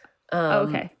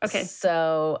 No. Okay.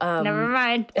 So Never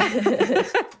mind.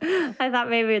 I thought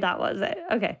maybe that was it.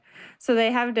 Okay. So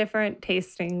they have different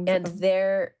tastings. and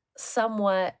they're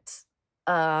somewhat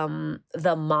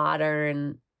the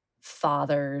modern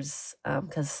fathers,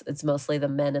 because it's mostly the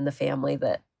men in the family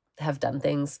that have done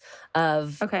things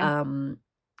of Okay.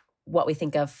 what we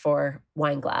think of for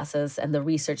wine glasses and the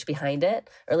research behind it,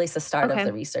 or at least the start of Okay.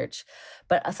 the research.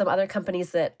 But some other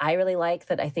companies that I really like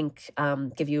that I think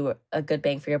give you a good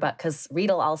bang for your buck, because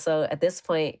Riedel also, at this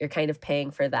point, you're kind of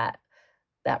paying for that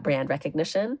brand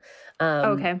recognition.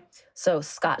 Okay. So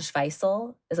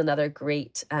Scotch-Weissel is another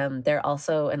great, they're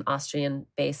also an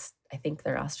Austrian-based, I think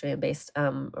they're Austrian-based,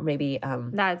 or maybe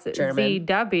That's German.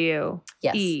 ZWEISIL.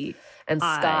 Yes. And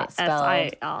Scott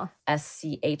spelled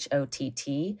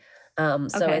SCHOTT.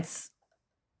 So Okay. it's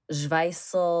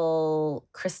Schweissel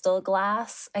Crystal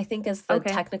Glass, I think is the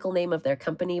Okay. technical name of their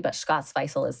company, but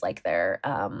Scotts-Weissel is like their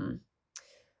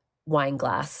wine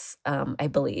glass, I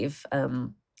believe,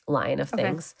 line of Okay.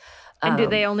 things. And do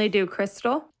they only do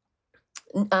crystal?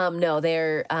 No,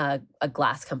 they're a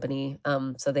glass company.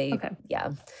 So they, Okay.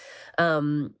 yeah.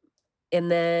 And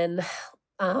then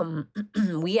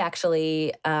we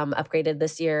actually upgraded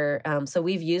this year. So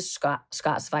we've used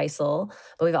Scotts-Weissel,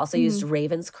 but we've also used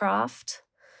Ravenscroft.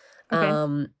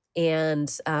 Okay. And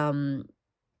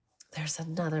there's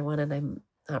another one, and I'm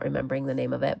not remembering the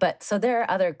name of it. But so there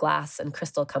are other glass and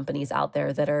crystal companies out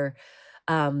there that are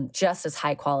just as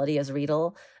high quality as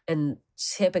Riedel. And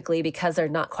typically, because they're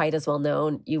not quite as well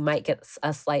known, you might get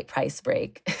a slight price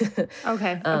break.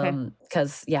 Okay.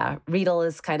 Because, Riedel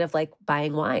is kind of like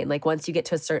buying wine. Like once you get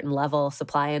to a certain level,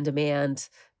 supply and demand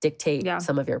dictate Yeah.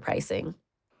 some of your pricing.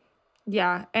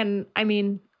 Yeah. And I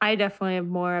mean, I definitely have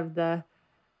more of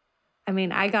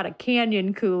I got a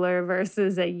Canyon cooler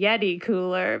versus a Yeti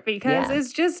cooler because Yeah.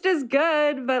 it's just as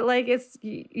good, but like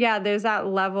there's that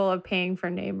level of paying for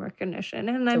name recognition.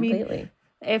 And I mean, Completely.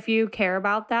 if you care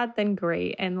about that, then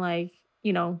great. And like,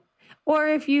 or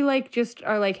if you like just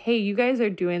are like, hey, you guys are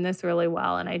doing this really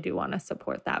well and I do want to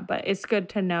support that. But it's good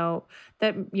to know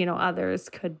that, others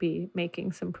could be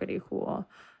making some pretty cool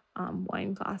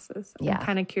wine glasses. I'm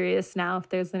kind of curious now if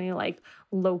there's any like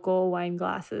local wine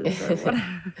glasses or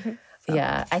whatever. So.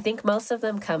 Yeah, I think most of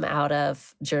them come out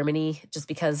of Germany just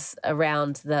because in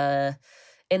the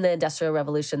Industrial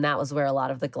Revolution, that was where a lot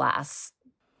of the glass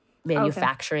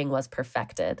manufacturing was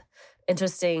perfected.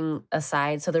 Interesting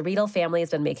aside, so the Riedel family has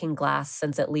been making glass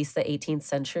since at least the 18th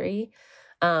century.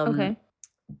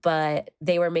 But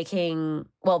they were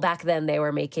back then they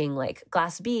were making like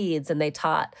glass beads, and they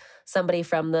taught somebody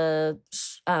from the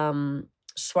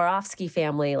Swarovski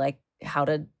family like how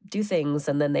to do things,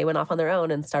 and then they went off on their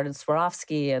own and started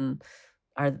Swarovski and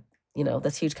are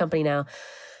this huge company now.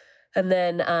 And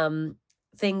then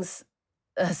things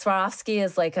Swarovski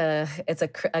is like a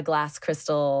glass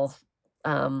crystal.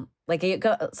 Like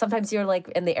sometimes you're like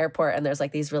in the airport and there's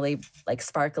like these really like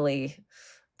sparkly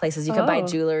places you can buy Oh.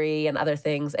 jewelry and other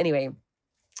things. Anyway,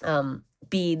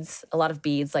 beads, a lot of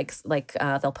beads, like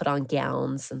they'll put on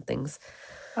gowns and things.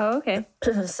 Oh, okay.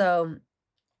 So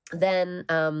then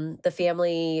the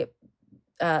family,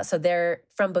 so they're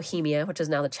from Bohemia, which is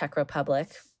now the Czech Republic.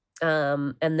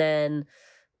 And then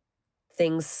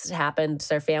things happened.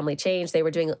 Their family changed. They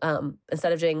were doing,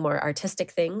 instead of doing more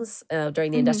artistic things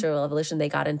during the Industrial Revolution, they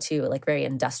got into like very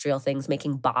industrial things,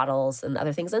 making bottles and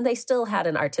other things. And they still had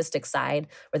an artistic side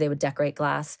where they would decorate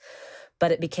glass,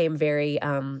 but it became very,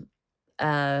 like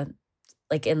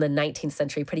in the 19th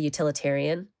century, pretty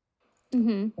utilitarian.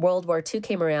 World War II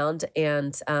came around,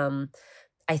 and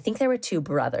I think there were two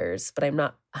brothers, but I'm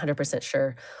not 100%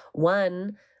 sure.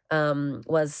 One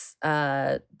was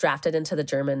drafted into the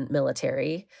German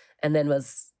military and then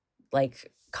was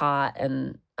like caught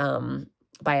and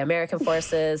by American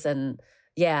forces. And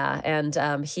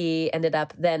he ended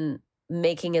up then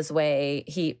making his way.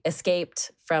 He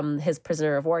escaped from his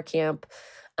prisoner of war camp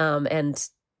and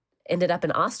ended up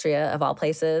in Austria, of all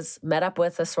places, met up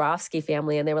with the Swarovski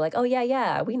family, and they were like, oh,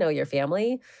 yeah, we know your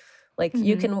family. Like,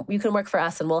 you can work for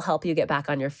us and we'll help you get back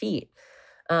on your feet.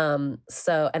 And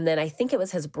then I think it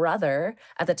was his brother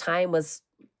at the time was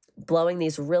blowing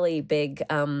these really big,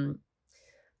 I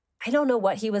don't know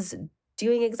what he was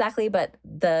doing exactly, but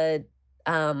the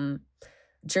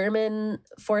German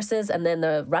forces and then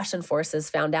the Russian forces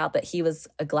found out that he was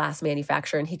a glass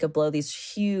manufacturer and he could blow these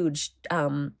huge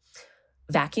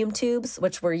vacuum tubes,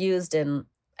 which were used in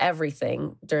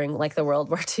everything during like the World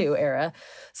War II era.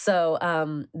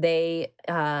 So they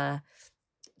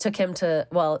took him to,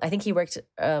 well, I think he worked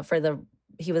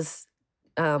he was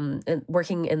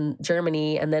working in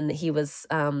Germany, and then he was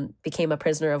became a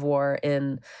prisoner of war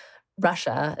in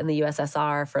Russia, in the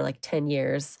USSR, for like 10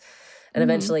 years. And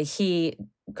eventually he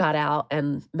got out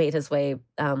and made his way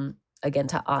again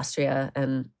to Austria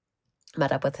and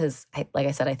met up with his, like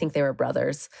I said, I think they were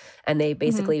brothers, and they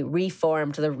basically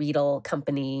reformed the Riedel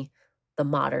company, the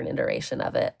modern iteration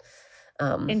of it.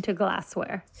 Into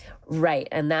glassware. Right.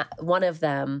 And that one of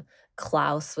them,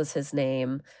 Klaus was his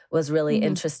name, was really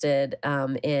interested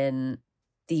in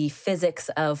the physics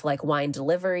of like wine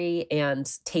delivery and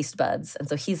taste buds. And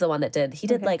so he's the one that did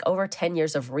like over 10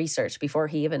 years of research before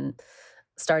he even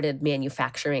started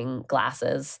manufacturing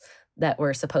glasses that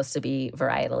were supposed to be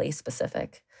varietally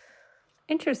specific.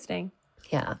 Interesting.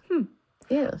 Yeah.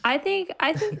 Yeah. I think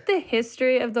the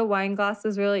history of the wine glass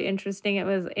is really interesting. It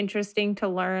was interesting to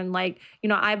learn, like,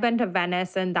 I've been to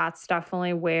Venice, and that's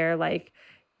definitely where, like,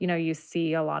 you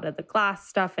see a lot of the glass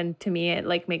stuff. And to me, it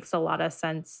like makes a lot of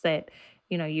sense that,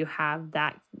 you have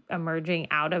that emerging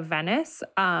out of Venice.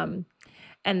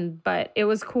 But it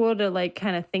was cool to like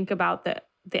kind of think about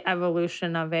the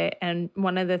evolution of it. And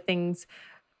one of the things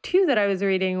too that I was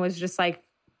reading was just like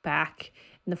back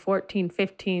in the 14,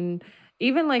 15,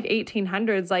 even like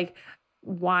 1800s, like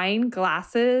wine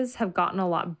glasses have gotten a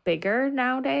lot bigger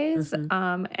nowadays.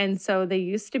 And so they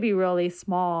used to be really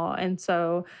small. And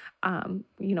so,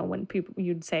 when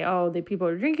you'd say, oh, the people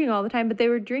are drinking all the time, but they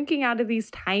were drinking out of these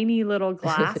tiny little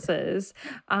glasses.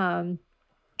 And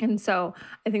so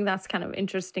I think that's kind of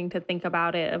interesting to think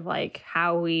about it, of like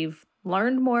how we've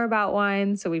learned more about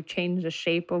wine. So we've changed the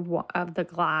shape of the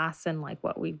glass and like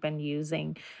what we've been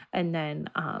using. And then,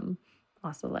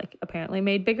 also like apparently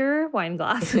made bigger wine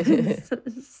glasses.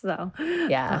 So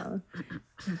yeah,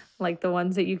 like the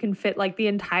ones that you can fit like the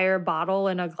entire bottle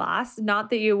in a glass.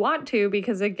 Not that you want to,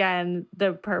 because again,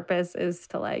 the purpose is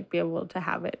to like be able to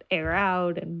have it air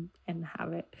out and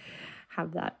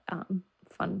have that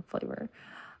fun flavor.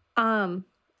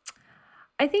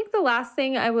 I think the last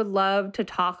thing I would love to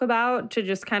talk about, to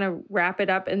just kind of wrap it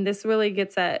up, and this really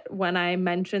gets at when I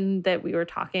mentioned that we were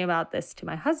talking about this to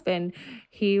my husband,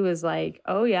 he was like,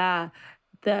 oh yeah,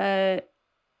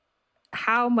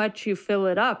 how much you fill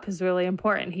it up is really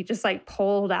important. He just like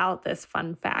pulled out this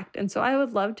fun fact. And so I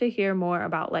would love to hear more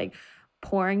about like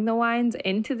pouring the wines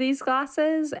into these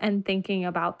glasses and thinking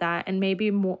about that. And maybe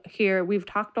more here, we've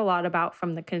talked a lot about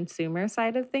from the consumer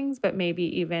side of things, but maybe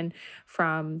even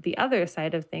from the other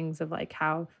side of things, of like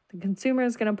how the consumer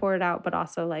is going to pour it out, but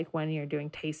also like when you're doing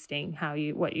tasting,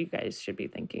 what you guys should be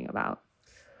thinking about.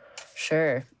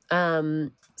 Sure.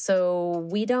 So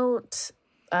we don't,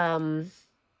 I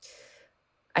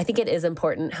think it is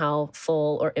important how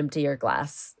full or empty your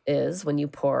glass is when you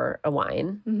pour a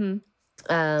wine.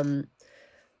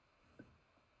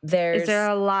 Is there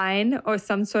a line or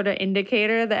some sort of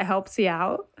indicator that helps you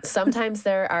out? Sometimes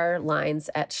there are lines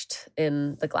etched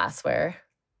in the glassware,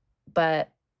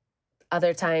 but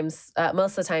other times,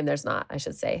 most of the time there's not, I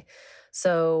should say.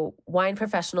 So wine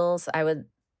professionals, I would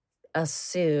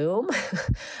assume,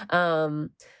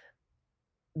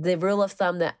 the rule of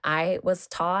thumb that I was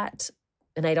taught,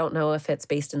 and I don't know if it's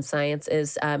based in science,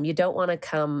 is you don't want to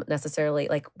come necessarily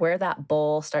like where that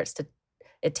bowl starts to,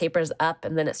 it tapers up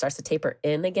and then it starts to taper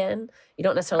in again. You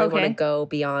don't necessarily want to go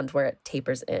beyond where it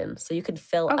tapers in. So you can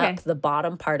fill up the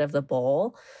bottom part of the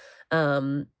bowl.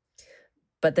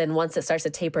 But then once it starts to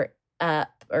taper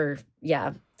up or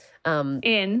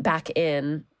back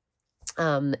in,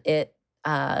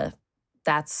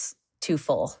 that's too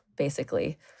full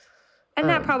basically. And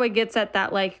that probably gets at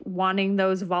that, like wanting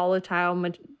those volatile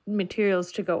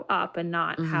materials to go up and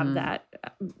not have that.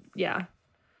 Yeah.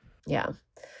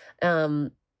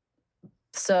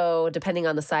 So depending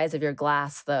on the size of your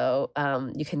glass, though,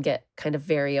 you can get kind of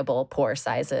variable pour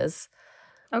sizes.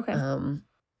 Okay. And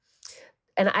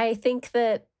I think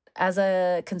that as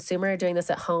a consumer doing this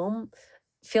at home,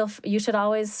 you should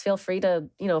always feel free to,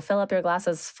 fill up your glass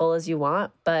as full as you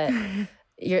want, but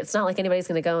it's not like anybody's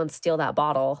going to go and steal that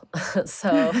bottle.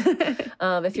 So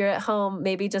if you're at home,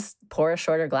 maybe just pour a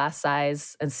shorter glass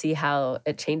size and see how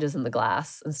it changes in the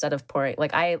glass instead of pouring.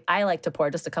 Like I like to pour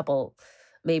just a couple,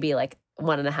 maybe like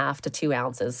 1.5 to 2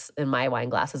 ounces in my wine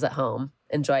glasses at home.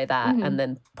 Enjoy that and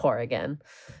then pour again.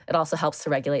 It also helps to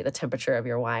regulate the temperature of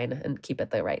your wine and keep it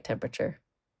the right temperature.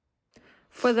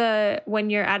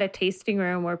 When you're at a tasting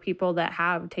room or people that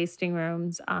have tasting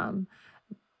rooms,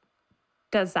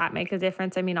 does that make a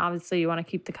difference? I mean, obviously you want to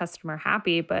keep the customer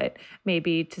happy, but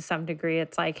maybe to some degree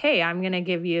it's like, hey, I'm going to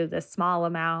give you this small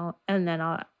amount and then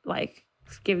I'll like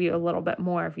give you a little bit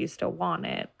more if you still want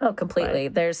it. Oh, completely.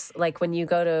 But there's like when you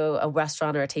go to a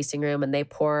restaurant or a tasting room and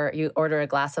you order a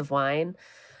glass of wine,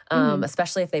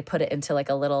 especially if they put it into like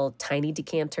a little tiny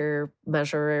decanter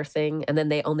measurer thing, and then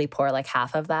they only pour like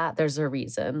half of that, there's a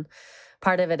reason.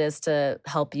 Part of it is to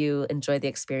help you enjoy the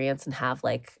experience and have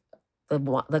like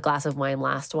the glass of wine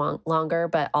last longer,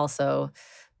 but also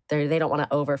they don't want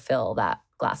to overfill that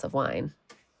glass of wine.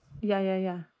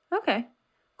 Yeah. Okay,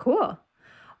 cool.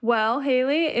 Well,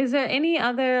 Haley, is there any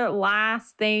other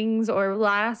last things or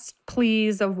last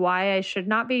pleas of why I should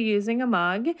not be using a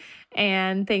mug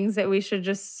and things that we should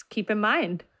just keep in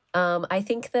mind? I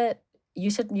think that you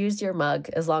should use your mug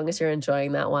as long as you're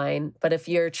enjoying that wine. But if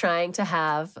you're trying to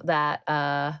have that,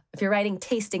 if you're writing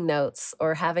tasting notes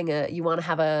or you want to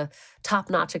have a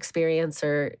top-notch experience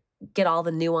or get all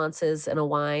the nuances in a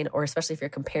wine, or especially if you're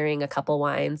comparing a couple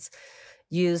wines,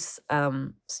 use a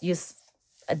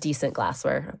decent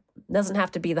glassware. It doesn't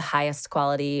have to be the highest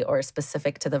quality or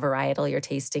specific to the varietal you're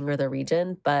tasting or the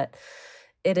region, but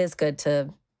it is good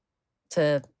to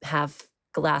have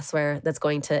glassware that's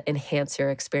going to enhance your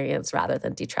experience rather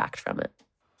than detract from it.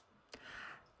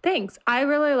 Thanks. I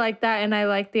really like that. And I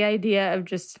like the idea of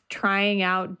just trying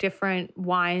out different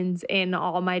wines in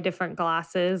all my different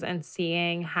glasses and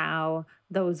seeing how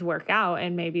those work out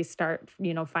and maybe start,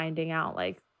 finding out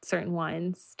like certain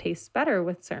wines taste better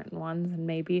with certain ones. And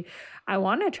maybe I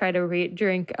want to try to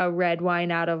drink a red wine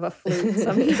out of a flute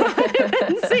sometime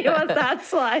and see what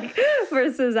that's like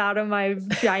versus out of my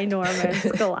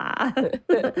ginormous glass.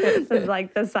 It's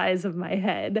like the size of my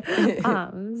head.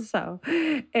 So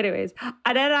anyways,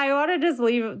 and then I want to just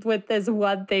leave with this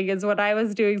one thing is when I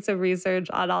was doing some research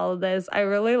on all of this, I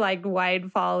really liked Wine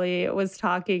Folly was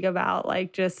talking about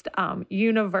like just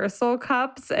universal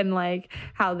cups and like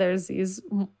how there's these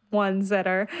ones that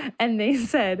are, and they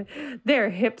said they're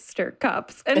hipster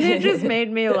cups. And it just made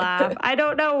me laugh. I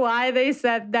don't know why they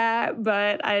said that,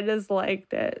 but I just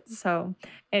liked it. So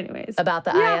anyways. About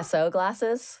the ISO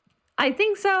glasses? I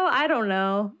think so. I don't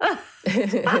know.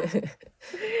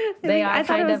 They are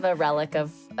kind of a relic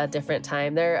of a different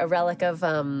time. They're a relic of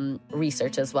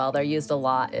research as well. They're used a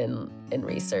lot in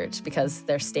research because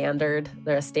they're standard.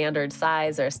 They're a standard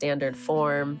size or a standard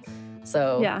form.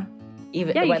 So yeah. You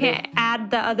can't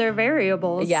add the other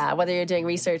variables. Yeah, whether you're doing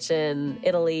research in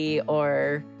Italy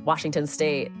or Washington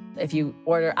State, if you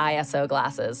order ISO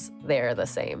glasses, they're the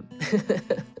same.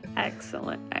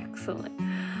 Excellent.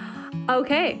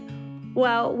 Okay,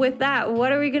 well, with that,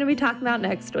 what are we going to be talking about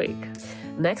next week?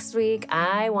 Next week,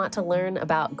 I want to learn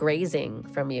about grazing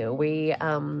from you. We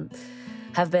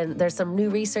there's some new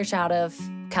research out of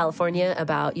California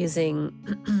about using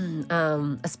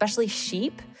especially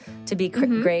sheep to be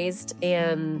grazed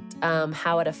and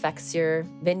how it affects your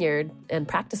vineyard and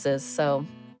practices. So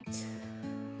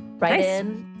write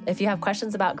in. If you have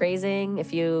questions about grazing,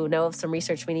 if you know of some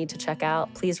research we need to check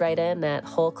out, please write in at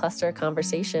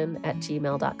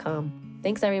wholeclusterconversation@gmail.com.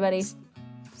 Thanks, everybody.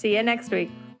 See you next week.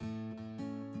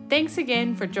 Thanks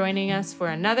again for joining us for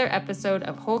another episode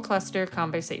of Whole Cluster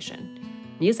Conversation.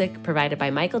 Music provided by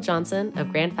Michael Johnson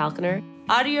of Grand Falconer.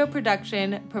 Audio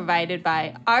production provided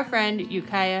by our friend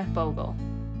Ukiah Bogle.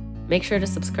 Make sure to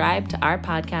subscribe to our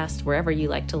podcast wherever you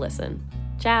like to listen.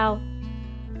 Ciao.